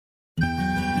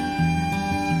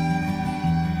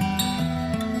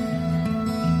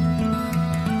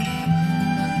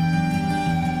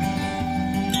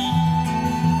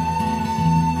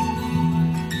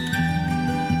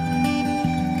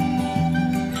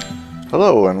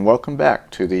Hello and welcome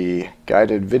back to the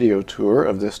guided video tour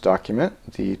of this document,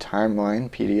 the Timeline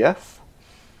PDF.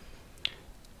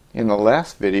 In the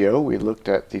last video we looked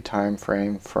at the time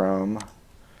frame from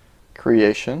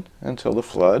creation until the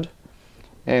flood,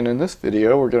 and in this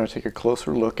video we're going to take a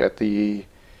closer look at the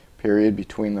period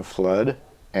between the flood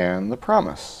and the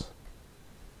promise.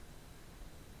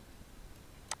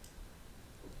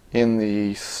 In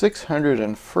the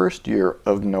 601st year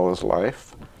of Noah's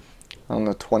life, on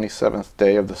the 27th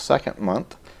day of the second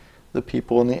month, the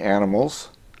people and the animals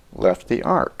left the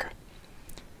ark.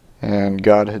 And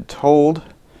God had told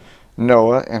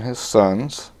Noah and his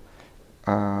sons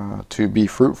to be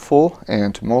fruitful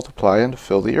and to multiply and to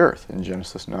fill the earth in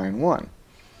Genesis 9:1.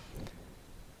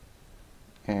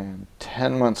 And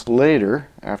 10 months later,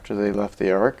 after they left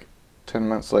the ark, 10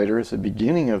 months later is the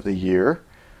beginning of the year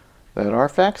that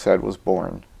Arphaxad was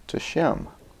born to Shem.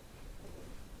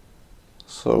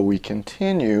 So we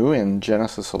continue in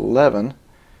Genesis 11,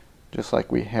 just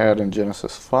like we had in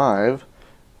Genesis 5,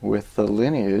 with the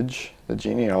lineage, the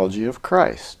genealogy of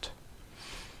Christ.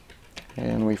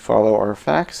 And we follow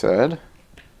Arphaxad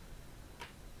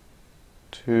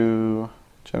to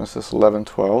Genesis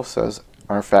 11:12 says,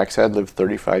 Arphaxad lived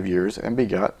 35 years and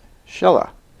begot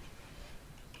Shelah.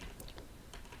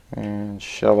 And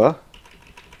Shelah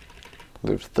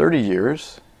lived 30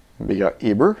 years and begot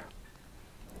Eber.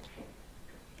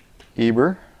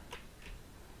 Eber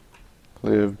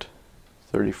lived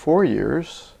 34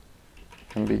 years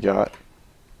and begot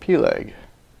Peleg.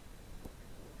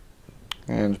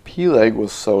 And Peleg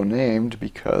was so named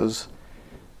because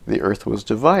the earth was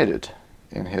divided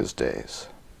in his days.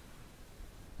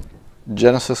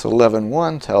 Genesis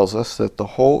 11:1 tells us that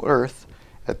the whole earth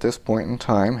at this point in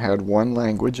time had one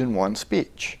language and one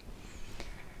speech.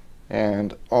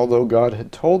 And although God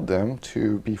had told them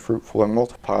to be fruitful and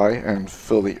multiply and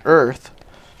fill the earth,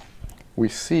 we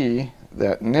see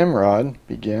that Nimrod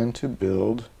began to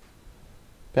build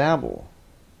Babel.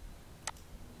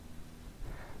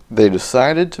 They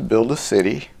decided to build a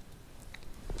city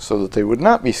so that they would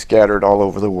not be scattered all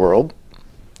over the world.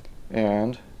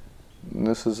 And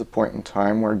this is a point in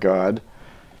time where God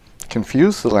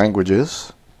confused the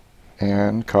languages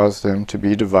and caused them to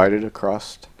be divided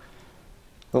across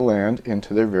the land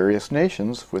into their various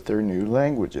nations with their new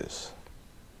languages.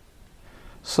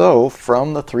 So,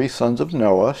 from the three sons of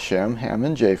Noah, Shem, Ham,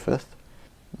 and Japheth,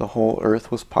 the whole earth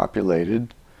was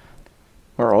populated.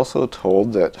 We're also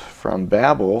told that from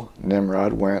Babel,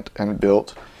 Nimrod went and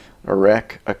built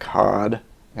Erech, Akkad,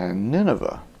 and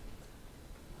Nineveh.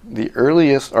 The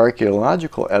earliest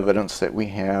archaeological evidence that we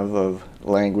have of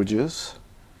languages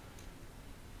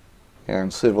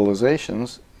and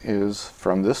civilizations is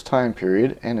from this time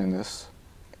period and in this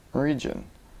region.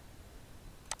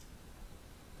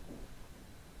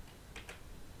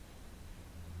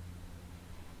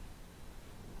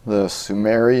 The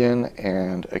Sumerian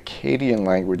and Akkadian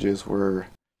languages were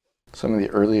some of the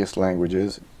earliest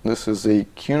languages. This is the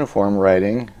cuneiform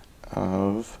writing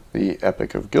of the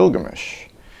Epic of Gilgamesh,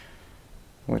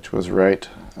 which was right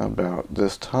about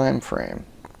this time frame.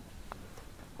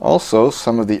 Also,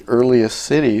 some of the earliest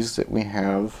cities that we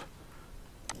have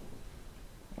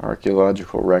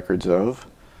archaeological records of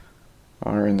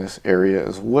are in this area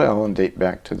as well and date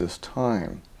back to this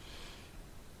time.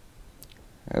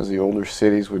 As the older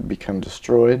cities would become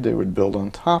destroyed, they would build on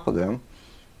top of them,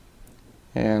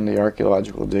 and the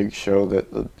archaeological digs show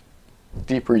that the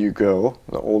deeper you go,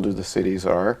 the older the cities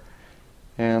are,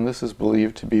 and this is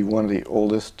believed to be one of the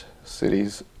oldest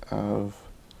cities of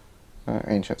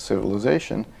ancient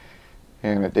civilization,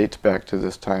 and it dates back to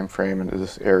this time frame and to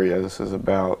this area. This is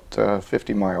about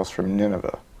 50 miles from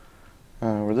Nineveh,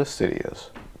 where this city is.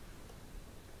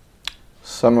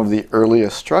 Some of the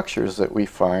earliest structures that we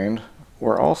find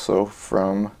were also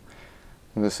from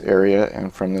this area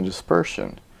and from the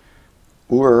dispersion.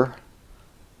 Ur,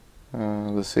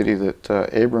 the city that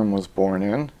Abram was born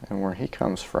in and where he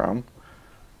comes from,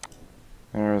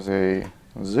 there's a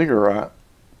ziggurat.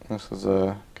 This is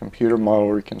a computer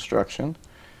model reconstruction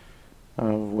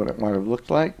of what it might have looked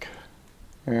like,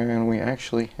 and we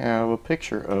actually have a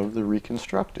picture of the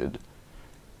reconstructed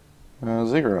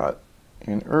ziggurat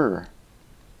in Ur.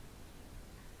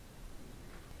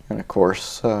 And of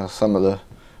course, some of the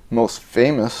most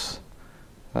famous,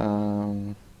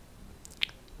 as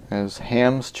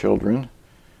Ham's children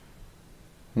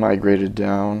migrated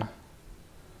down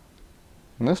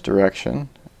in this direction.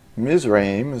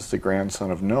 Mizraim is the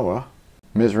grandson of Noah.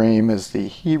 Mizraim is the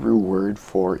Hebrew word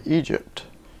for Egypt.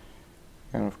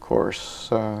 And of course,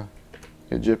 the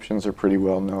Egyptians are pretty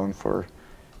well known for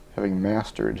having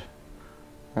mastered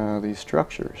these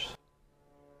structures.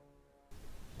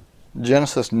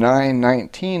 Genesis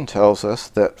 9:19 tells us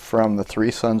that from the 3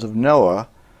 sons of Noah,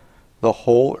 the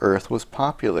whole earth was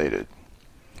populated.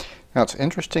 Now it's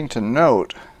interesting to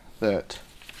note that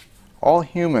all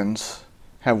humans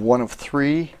have one of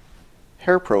 3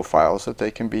 hair profiles that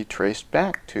they can be traced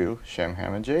back to Shem,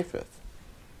 Ham, and Japheth.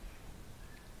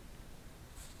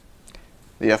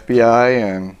 The FBI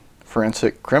and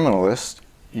forensic criminalists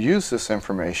use this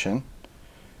information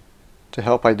to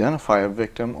help identify a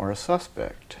victim or a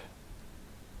suspect.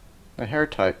 The hair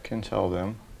type can tell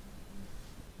them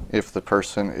if the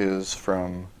person is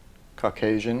from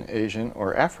Caucasian, Asian,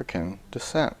 or African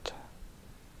descent.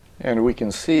 And we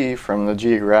can see from the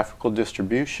geographical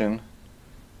distribution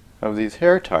of these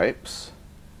hair types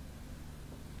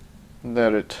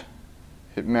that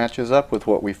it matches up with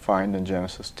what we find in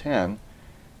Genesis 10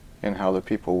 and how the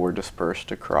people were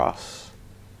dispersed across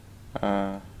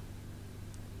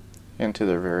into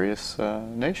their various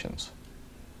nations.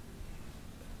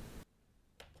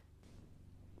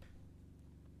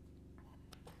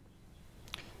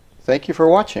 Thank you for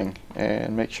watching,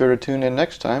 and make sure to tune in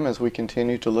next time as we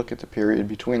continue to look at the period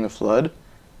between the flood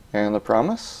and the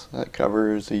promise. That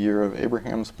covers the year of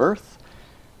Abraham's birth,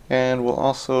 and we'll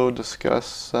also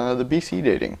discuss the BC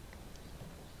dating.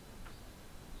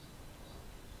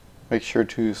 Make sure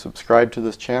to subscribe to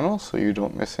this channel so you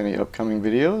don't miss any upcoming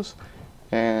videos,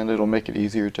 and it'll make it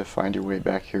easier to find your way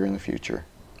back here in the future.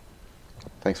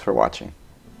 Thanks for watching.